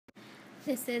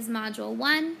This is Module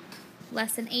 1,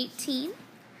 Lesson 18.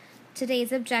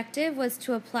 Today's objective was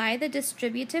to apply the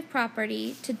distributive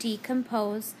property to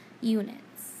decompose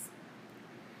units.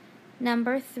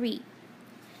 Number 3.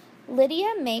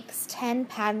 Lydia makes 10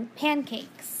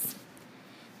 pancakes.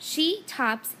 She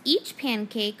tops each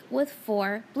pancake with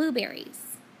 4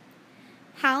 blueberries.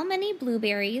 How many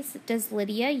blueberries does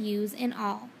Lydia use in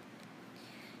all?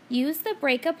 Use the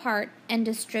break apart and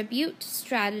distribute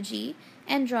strategy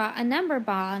and draw a number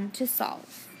bond to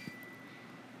solve.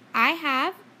 I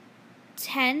have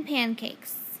 10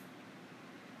 pancakes.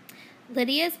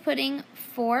 Lydia is putting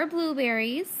 4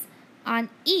 blueberries on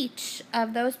each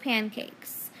of those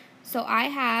pancakes. So I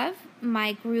have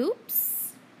my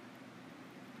groups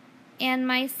and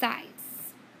my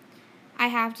size. I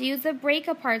have to use the break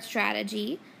apart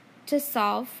strategy to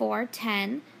solve for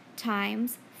 10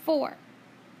 times 4.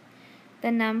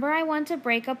 The number I want to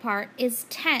break apart is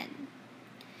 10.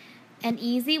 An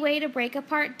easy way to break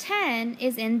apart 10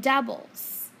 is in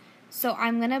doubles. So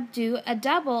I'm going to do a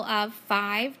double of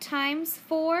 5 times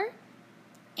 4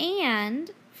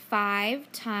 and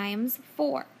 5 times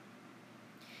 4.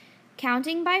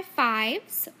 Counting by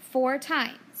 5s 4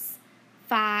 times.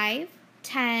 5,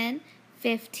 10,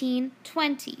 15,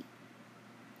 20.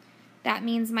 That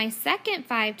means my second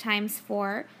 5 times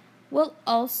 4 will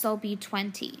also be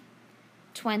 20.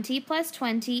 20 plus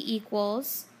 20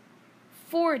 equals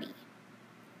 40,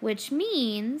 which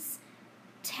means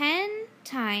 10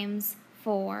 times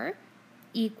 4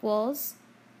 equals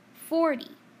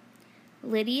 40.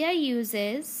 Lydia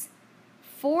uses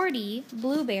 40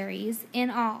 blueberries in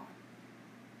all.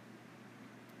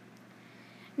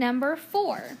 Number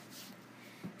 4.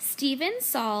 Stephen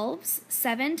solves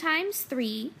 7 times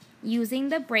 3 using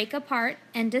the break apart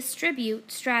and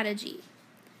distribute strategy.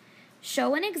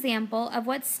 Show an example of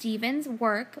what Stephen's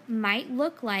work might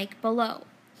look like below.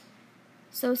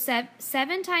 So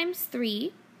 7 times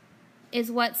 3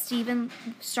 is what Stephen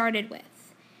started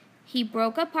with. He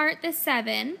broke apart the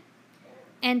 7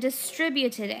 and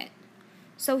distributed it.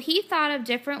 So he thought of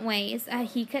different ways that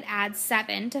he could add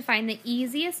 7 to find the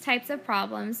easiest types of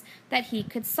problems that he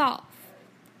could solve.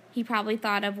 He probably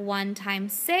thought of 1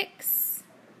 times 6,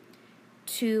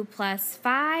 2 plus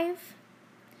 5,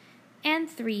 and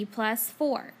 3 plus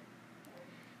 4.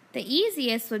 The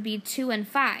easiest would be 2 and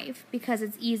 5 because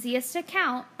it's easiest to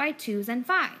count by 2s and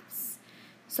 5s.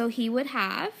 So he would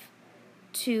have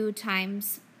 2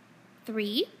 times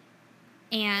 3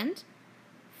 and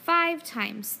 5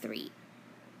 times 3.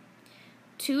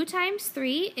 2 times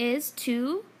 3 is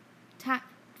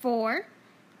 4,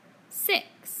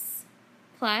 6,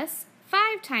 plus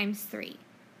 5 times 3,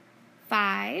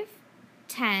 5,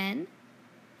 10,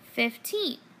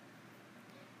 15.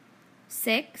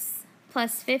 6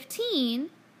 plus 15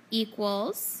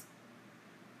 equals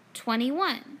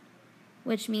 21,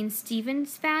 which means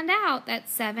Stephen's found out that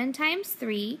 7 times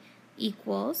 3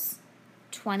 equals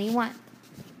 21.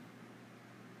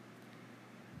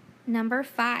 Number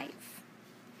 5.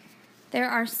 There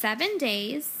are 7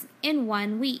 days in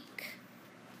 1 week.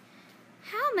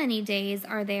 How many days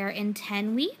are there in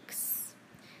 10 weeks?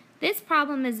 This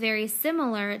problem is very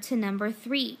similar to number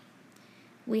 3.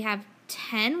 We have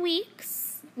 10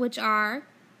 weeks, which are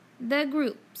the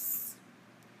groups.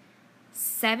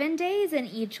 7 days in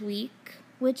each week,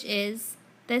 which is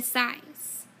the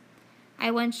size.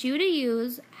 I want you to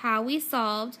use how we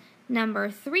solved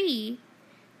number 3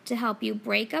 to help you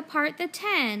break apart the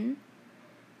 10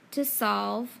 to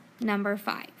solve number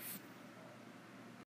 5.